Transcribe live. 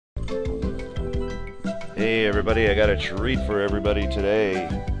Hey everybody, I got a treat for everybody today.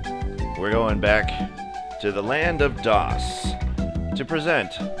 We're going back to the land of DOS to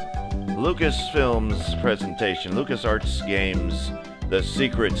present Lucasfilm's presentation, Lucasarts Games, The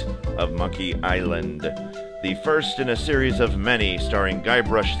Secret of Monkey Island, the first in a series of many starring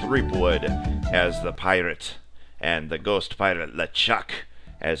Guybrush Threepwood as the pirate and the ghost pirate LeChuck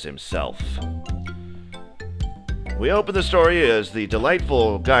as himself. We open the story as the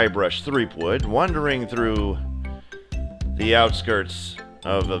delightful Guybrush Threepwood wandering through the outskirts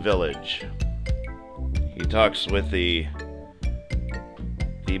of a village. He talks with the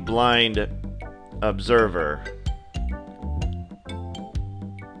blind observer.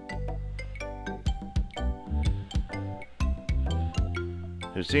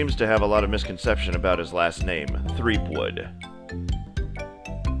 Who seems to have a lot of misconception about his last name, Threepwood.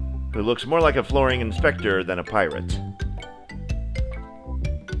 Who looks more like a flooring inspector than a pirate.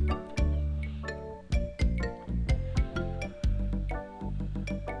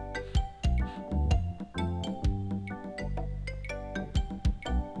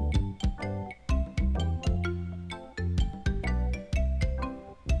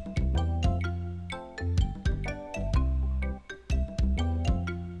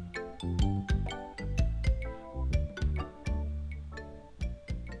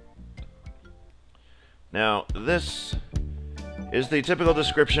 Now, this is the typical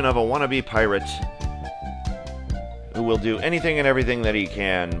description of a wannabe pirate who will do anything and everything that he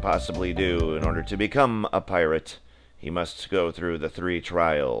can possibly do in order to become a pirate. He must go through the 3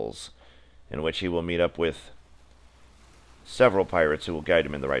 trials, in which he will meet up with several pirates who will guide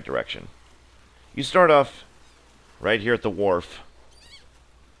him in the right direction. You start off right here at the wharf.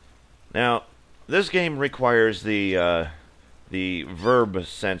 Now, this game requires the verb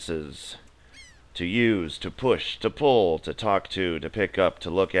senses. To use, to push, to pull, to talk to pick up, to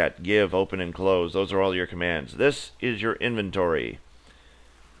look at, give, open, and close. Those are all your commands. This is your inventory.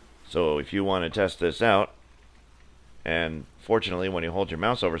 So if you want to test this out, and fortunately when you hold your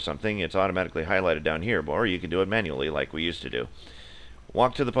mouse over something, it's automatically highlighted down here, or you can do it manually like we used to do.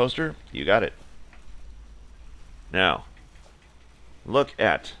 Walk to the poster, you got it. Now, look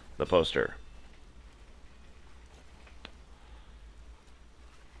at the poster.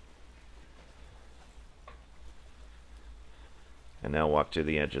 And now walk to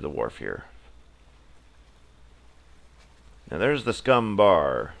the edge of the wharf here. Now there's the Scum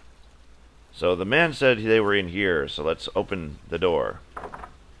bar. So the man said they were in here, so let's open the door.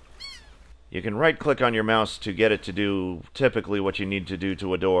 You can right click on your mouse to get it to do typically what you need to do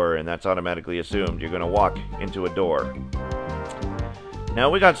to a door, and that's automatically assumed. You're going to walk into a door.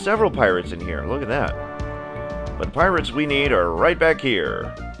 Now we got several pirates in here, look at that. But the pirates we need are right back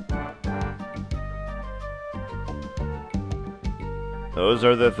here. Those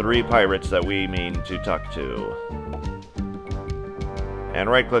are the 3 pirates that we mean to talk to. And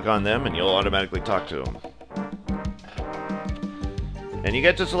right-click on them and you'll automatically talk to them. And you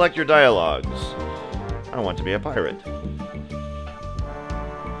get to select your dialogues. I want to be a pirate.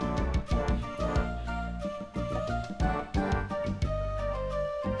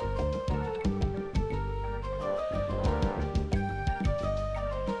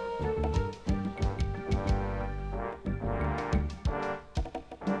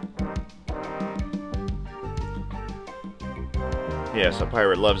 Yes, a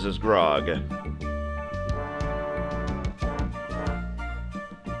pirate loves his grog.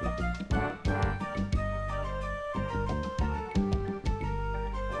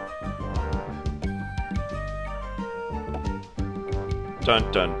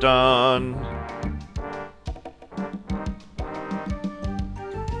 Dun dun dun!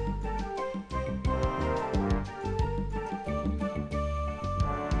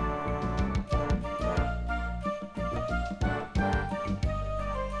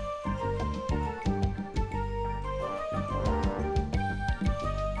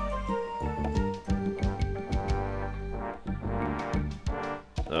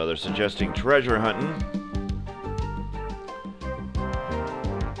 So they're suggesting treasure hunting.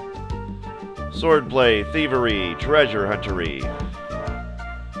 Swordplay, thievery, treasure huntery.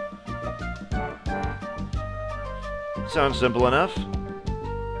 Sounds simple enough.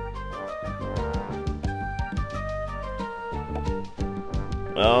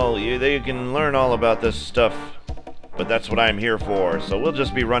 Well, you can learn all about this stuff, but that's what I'm here for, so we'll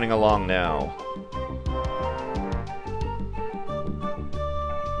just be running along now.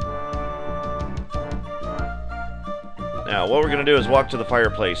 Now, what we're going to do is walk to the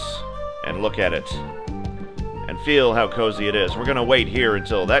fireplace and look at it and feel how cozy it is. We're going to wait here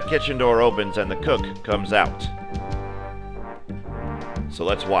until that kitchen door opens and the cook comes out. So So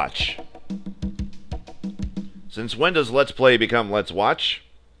let's watch. Since when does Let's Play become Let's Watch?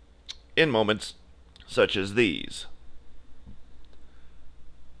 In moments such as these.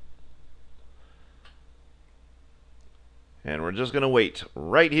 And we're just going to wait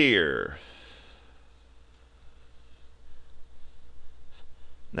right here.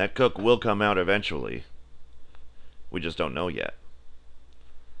 That cook will come out eventually. We just don't know yet.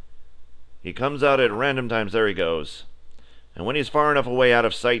 He comes out at random times. There he goes. And when he's far enough away out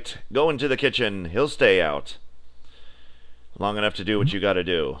of sight, go into the kitchen. He'll stay out long enough to do what you gotta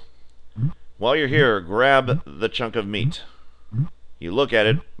do. While you're here, grab the chunk of meat. You look at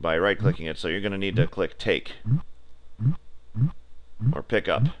it by right-clicking it, so you're gonna need to click Take. Or Pick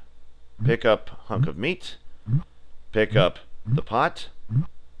Up. Pick up hunk of meat. Pick up the pot.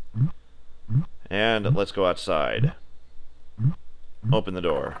 And let's go outside. Open the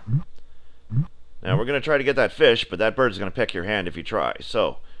door. Now we're going to try to get that fish, but that bird's going to peck your hand if you try.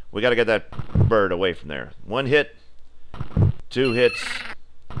 So, we got to get that bird away from there. 1 hit, 2 hits,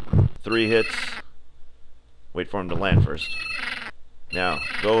 3 hits. Wait for him to land first. Now,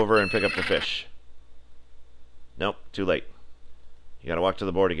 go over and pick up the fish. Nope, too late. You got to walk to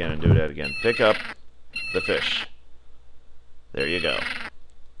the board again and do that again. Pick up the fish. There you go.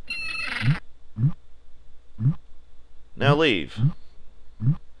 Now leave.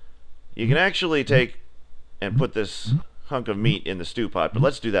 You can actually take and put this hunk of meat in the stew pot, but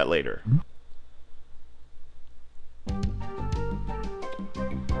let's do that later.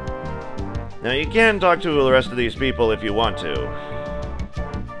 Now you can talk to the rest of these people if you want to,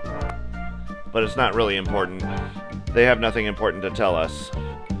 but it's not really important. They have nothing important to tell us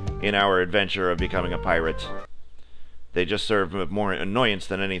in our adventure of becoming a pirate. They just serve more annoyance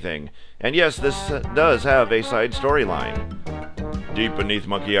than anything. And yes, this does have a side storyline. Deep beneath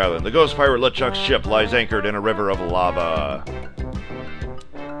Monkey Island, the ghost pirate LeChuck's ship lies anchored in a river of lava.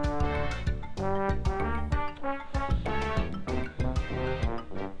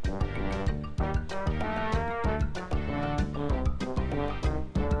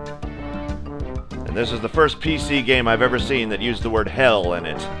 And this is the first PC game I've ever seen that used the word hell in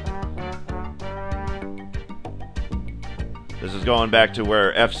it. This is going back to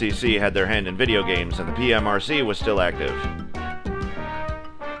where FCC had their hand in video games and the PMRC was still active.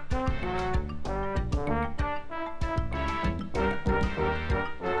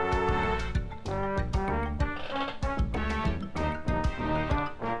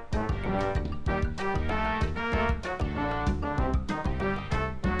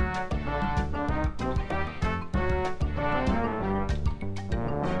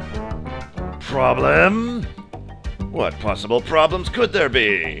 Problem? What possible problems could there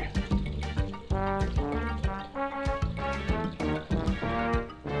be?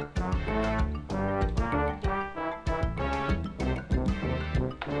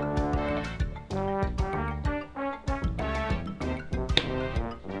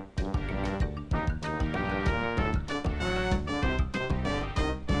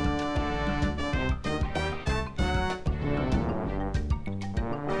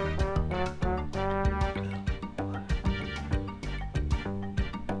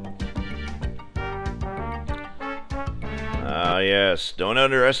 Yes, don't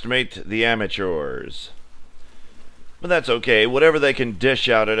underestimate the amateurs. But that's okay. Whatever they can dish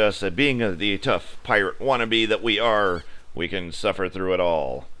out at us, being the tough pirate wannabe that we are, we can suffer through it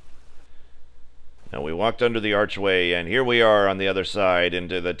all. Now we walked under the archway, and here we are on the other side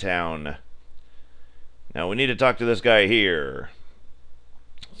into the town. Now we need to talk to this guy here.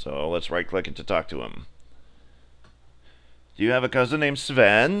 So let's right-click it to talk to him. Do you have a cousin named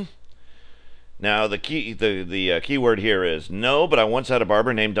Sven? Now, the keyword here is no, but I once had a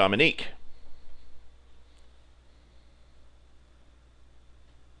barber named Dominique.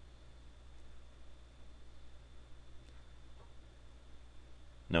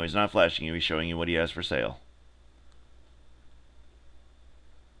 No, he's not flashing you. He's showing you what he has for sale.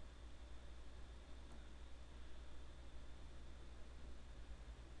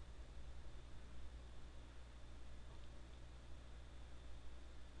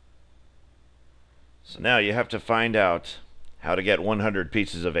 So now you have to find out how to get 100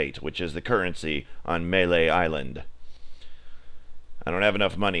 pieces of 8, which is the currency on Melee Island. I don't have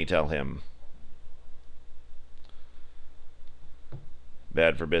enough money, tell him.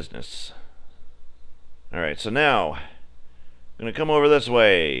 Bad for business. Alright, so now, I'm going to come over this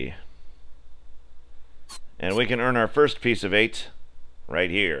way. And we can earn our first piece of 8 right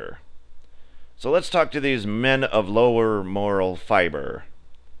here. So let's talk to these men of lower moral fiber,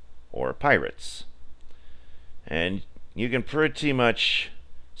 or pirates. And you can pretty much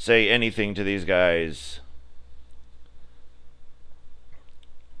say anything to these guys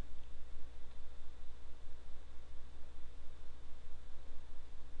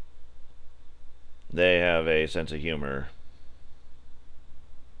They have a sense of humor.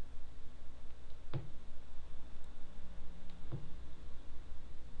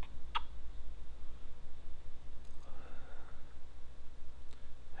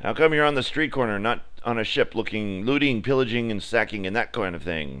 How come you're on the street corner, not on a ship looting, pillaging, and sacking, and that kind of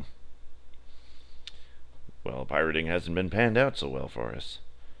thing? Well, pirating hasn't been panned out so well for us.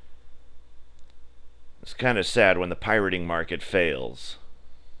 It's kind of sad when the pirating market fails.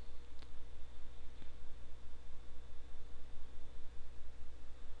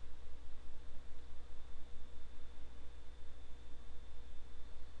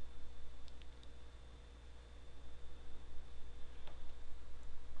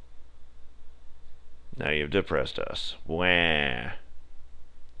 Now you've depressed us. Wah.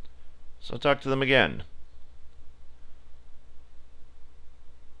 So talk to them again.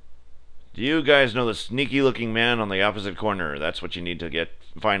 Do you guys know the sneaky-looking man on the opposite corner? That's what you need to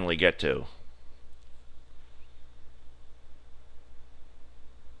finally get to.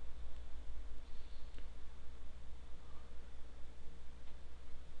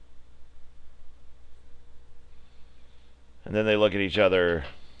 And then they look at each other.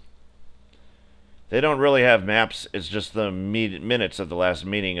 They don't really have maps. It's just the minutes of the last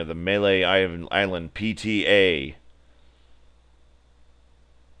meeting of the Melee Island PTA.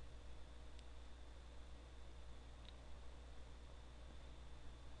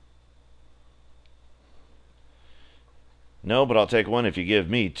 No, but I'll take one if you give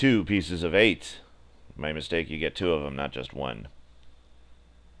me 2 pieces of 8. My mistake, you get 2 of them, not just 1.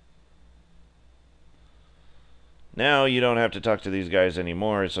 Now you don't have to talk to these guys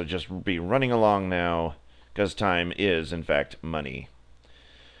anymore, so just be running along now, because time is, in fact, money.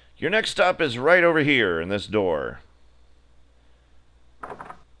 Your next stop is right over here in this door.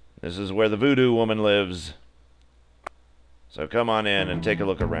 This is where the voodoo woman lives. So come on in and take a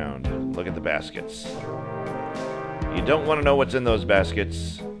look around. Look at the baskets. You don't want to know what's in those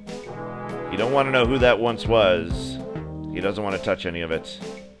baskets. You don't want to know who that once was. He doesn't want to touch any of it.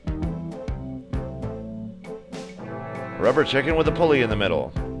 Rubber chicken with a pulley in the middle.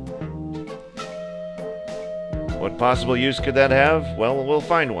 What possible use could that have? Well, we'll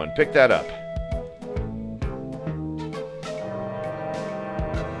find one. Pick that up.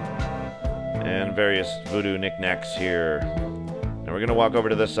 And various voodoo knickknacks here. And we're going to walk over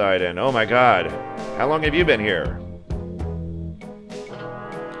to this side and, oh my god, how long have you been here?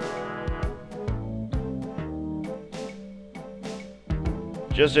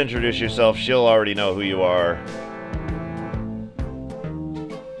 Just introduce yourself. She'll already know who you are.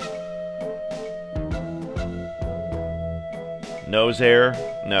 Nose hair?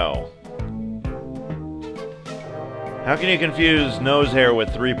 No. How can you confuse nose hair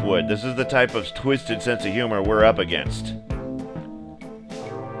with Threepwood? This is the type of twisted sense of humor we're up against.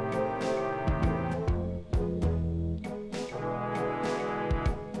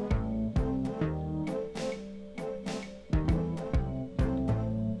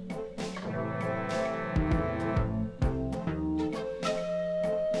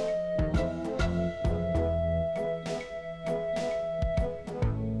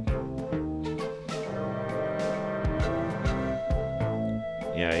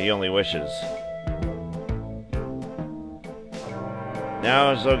 Yeah, he only wishes.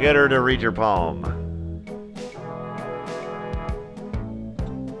 Now, so get her to read your palm.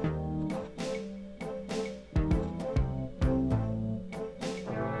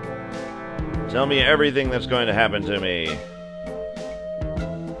 Tell me everything that's going to happen to me.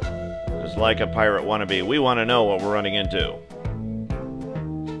 Just like a pirate wannabe, we want to know what we're running into.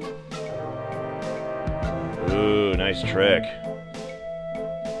 Ooh, nice trick.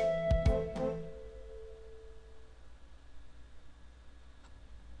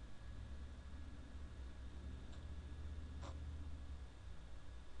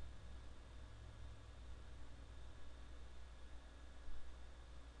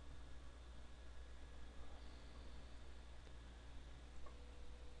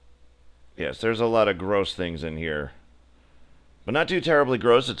 Yes, there's a lot of gross things in here. But not too terribly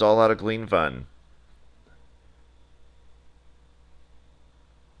gross, it's all out of clean fun.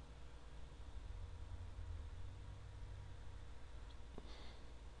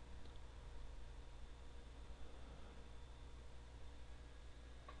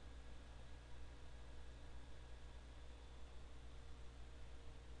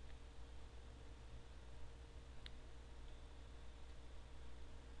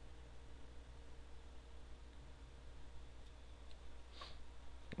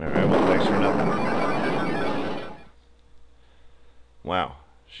 Alright, well, thanks for nothing. Wow,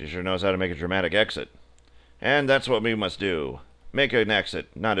 she sure knows how to make a dramatic exit. And that's what we must do. Make an exit,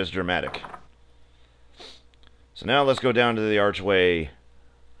 not as dramatic. So now let's go down to the archway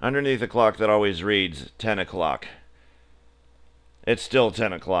underneath the clock that always reads 10 o'clock. It's still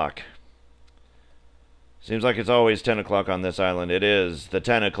 10 o'clock. Seems like it's always 10 o'clock on this island. It is the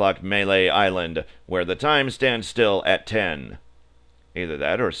 10 o'clock Melee Island, where the time stands still at 10. Either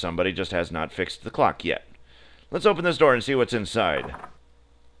that or somebody just has not fixed the clock yet. Let's open this door and see what's inside.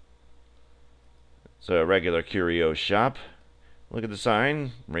 It's a regular curio shop. Look at the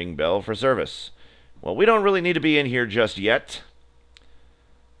sign. Ring bell for service. Well, we don't really need to be in here just yet.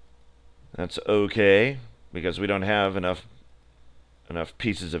 That's okay, because we don't have enough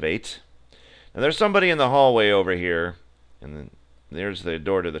pieces of 8. Now, there's somebody in the hallway over here, and then there's the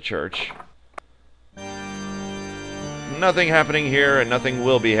door to the church. Nothing happening here, and nothing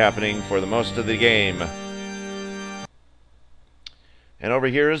will be happening for the most of the game. And over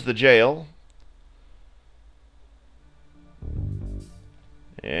here is the jail.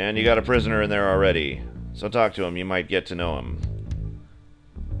 And you got a prisoner in there already. So talk to him, you might get to know him.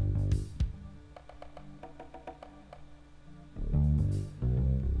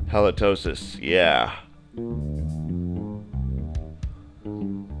 Halitosis, yeah.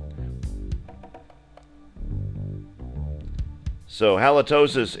 So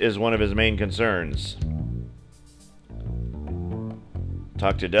halitosis is one of his main concerns.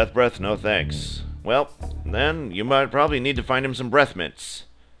 Talk to Death Breath? No thanks. Well, then you might probably need to find him some breath mints.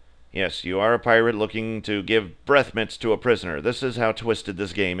 Yes, you are a pirate looking to give breath mints to a prisoner. This is how twisted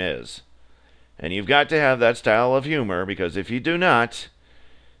this game is. And you've got to have that style of humor, because if you do not,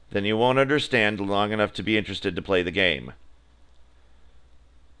 then you won't understand long enough to be interested to play the game.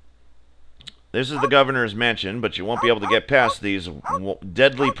 This is the governor's mansion, but you won't be able to get past these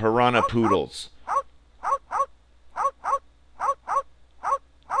deadly piranha poodles.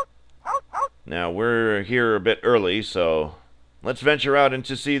 Now, we're here a bit early, so let's venture out and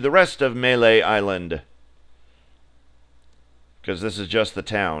to see the rest of Melee Island. Because this is just the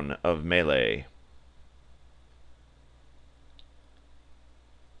town of Melee.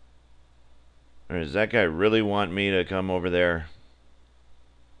 Or does that guy really want me to come over there?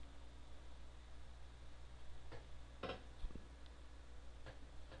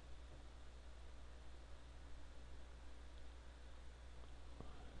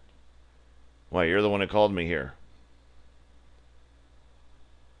 Why, you're the one who called me here.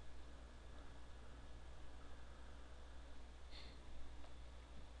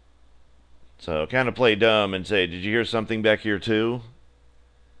 So, kind of play dumb and say, did you hear something back here too?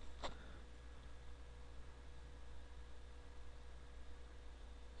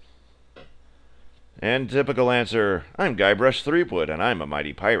 And typical answer, I'm Guybrush Threepwood, and I'm a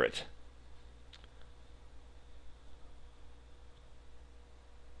mighty pirate.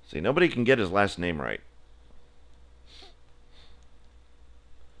 See, nobody can get his last name right.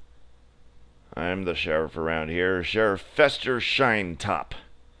 I'm the sheriff around here, Sheriff Fester Shinetop.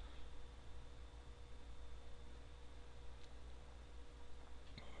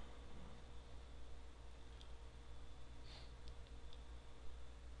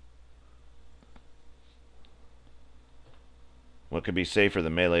 What could be safer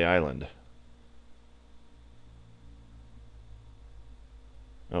than Melee Island?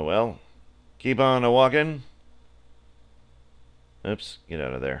 Oh well. Keep on a-walking. Oops, get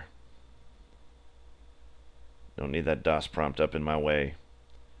out of there. Don't need that DOS prompt up in my way.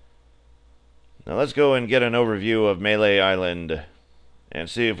 Now let's go and get an overview of Melee Island and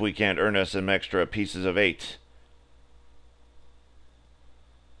see if we can't earn us some extra pieces of 8.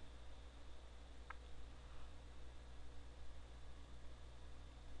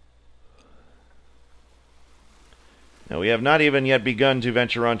 Now, we have not even yet begun to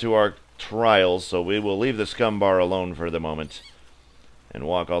venture onto our trials, so we will leave the scum bar alone for the moment and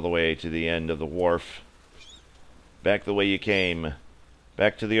walk all the way to the end of the wharf. Back the way you came.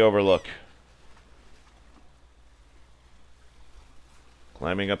 Back to the overlook.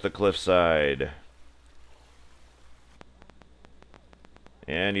 Climbing up the cliffside.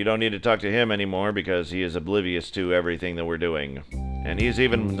 And you don't need to talk to him anymore because he is oblivious to everything that we're doing. And he's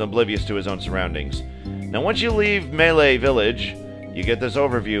even oblivious to his own surroundings. Now, once you leave Melee Village, you get this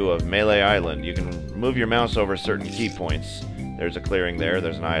overview of Melee Island. You can move your mouse over certain key points. There's a clearing there,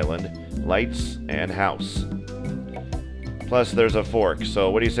 there's an island, lights, and house. Plus, there's a fork. So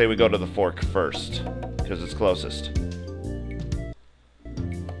what do you say we go to the fork first? Because it's closest.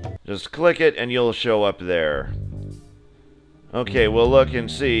 Just click it and you'll show up there. Okay, we'll look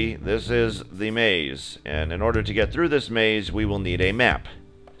and see. This is the maze. And in order to get through this maze, we will need a map.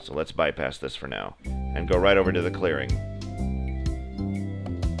 So let's bypass this for now and go right over to the clearing.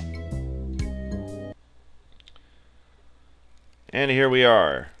 And here we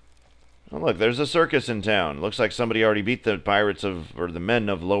are. Oh, look, there's a circus in town. Looks like somebody already beat the pirates of, or the men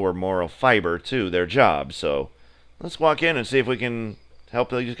of lower moral fiber to their job. So let's walk in and see if we can help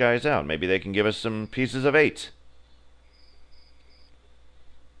these guys out. Maybe they can give us some pieces of 8.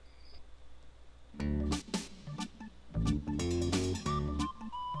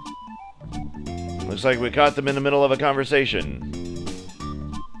 Looks like we caught them in the middle of a conversation.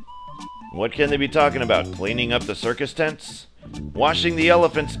 What can they be talking about? Cleaning up the circus tents? Washing the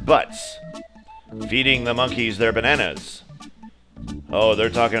elephants' butts? Feeding the monkeys their bananas? Oh, they're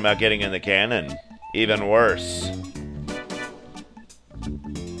talking about getting in the cannon. Even worse.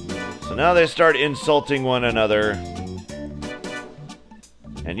 So now they start insulting one another.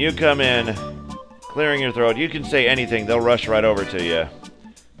 And you come in, clearing your throat. You can say anything, they'll rush right over to you.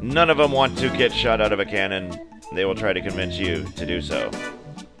 None of them want to get shot out of a cannon. They will try to convince you to do so.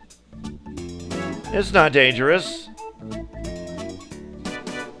 It's not dangerous.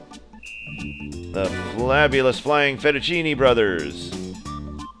 The fabulous flying fettuccine brothers.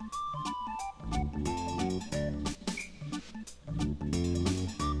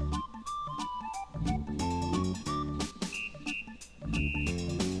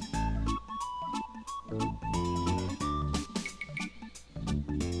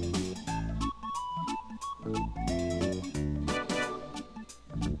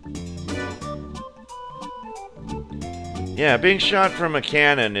 Yeah, being shot from a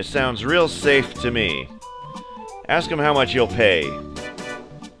cannon, it sounds real safe to me. Ask them how much you'll pay.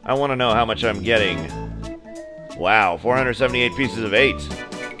 I want to know how much I'm getting. Wow, 478 pieces of 8.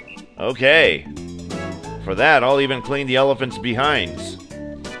 Okay. For that, I'll even clean the elephant's behinds.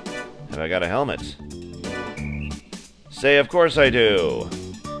 Have I got a helmet? Say, of course I do.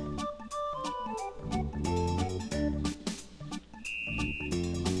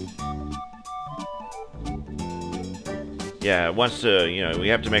 Yeah, it wants to, we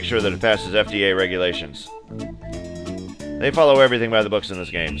have to make sure that it passes FDA regulations. They follow everything by the books in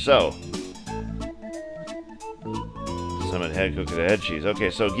this game, so. Summon head cook of the head cheese. Okay,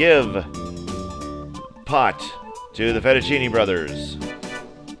 so give pot to the fettuccine brothers.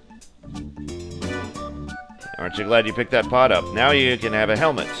 Aren't you glad you picked that pot up? Now you can have a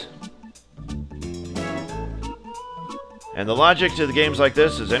helmet. And the logic to the games like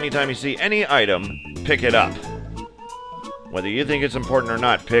this is anytime you see any item, pick it up. Whether you think it's important or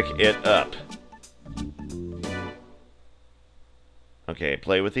not, pick it up. Okay,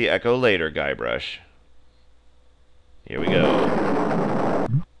 play with the echo later, Guybrush. Here we go.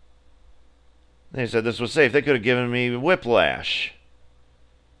 They said this was safe. They could have given me whiplash.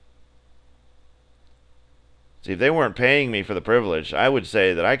 See, if they weren't paying me for the privilege, I would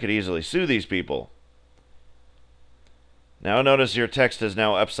say that I could easily sue these people. Now notice your text is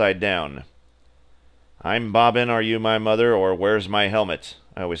now upside down. I'm Bobbin, are you my mother, or where's my helmet?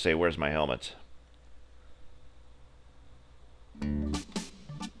 I always say, where's my helmet?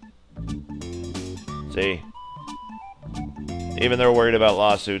 See? Even they're worried about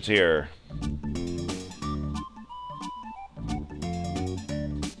lawsuits here.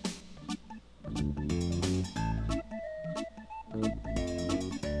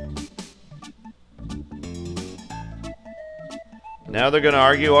 Now they're going to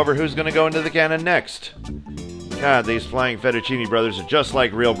argue over who's going to go into the cannon next. God, these flying fettuccine brothers are just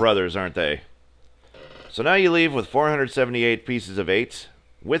like real brothers, aren't they? So now you leave with 478 pieces of 8.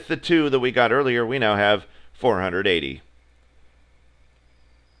 With the 2 that we got earlier, we now have 480.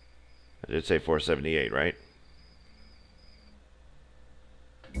 I did say 478, right?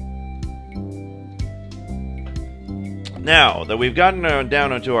 Now that we've gotten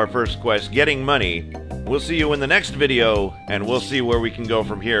down onto our first quest, getting money, we'll see you in the next video, and we'll see where we can go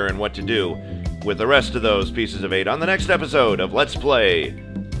from here and what to do with the rest of those pieces of 8 on the next episode of Let's Play